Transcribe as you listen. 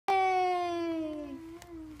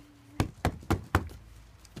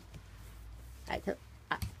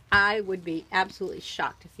I would be absolutely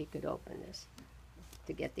shocked if he could open this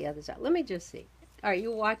to get the others out. Let me just see. Are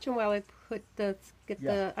you watching while I put I'm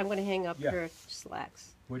going to hang up her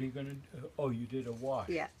slacks. What are you going to do? Oh, you did a wash.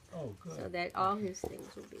 Yeah. Oh, good. So that all his things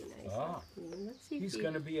will be nice. Ah. Let's see. He's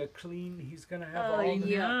going to be he's going to have Oh, all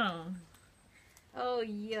the... yuck. Oh,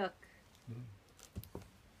 yuck.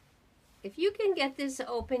 If you can get this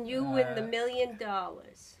open, you win the $1 million.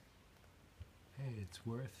 Hey, it's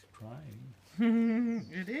worth trying.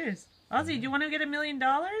 It is. Ozzie, do you want to get $1 million?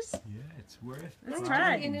 Yeah, it's worth Let's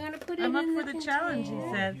try. You're gonna put it I'm up in for the challenge, he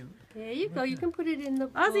said. There you go. You can put it in the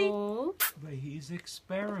Ozzie. bowl. But he's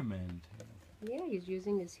experimenting. Yeah, he's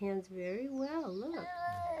using his hands very well. Look.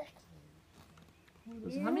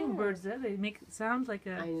 Those hummingbirds there, they make sounds like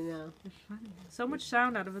a... I know. So much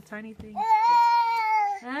sound out of a tiny thing.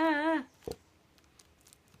 Ah.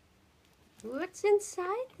 What's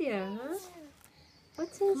inside there, huh?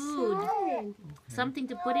 What's inside? Food. Okay. Something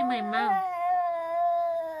to put in my mouth.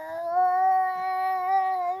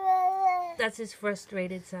 That's his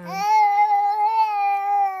frustrated sound.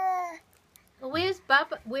 Where's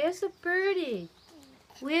Baba? Where's the birdie?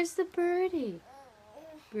 Where's the birdie?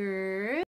 Bird.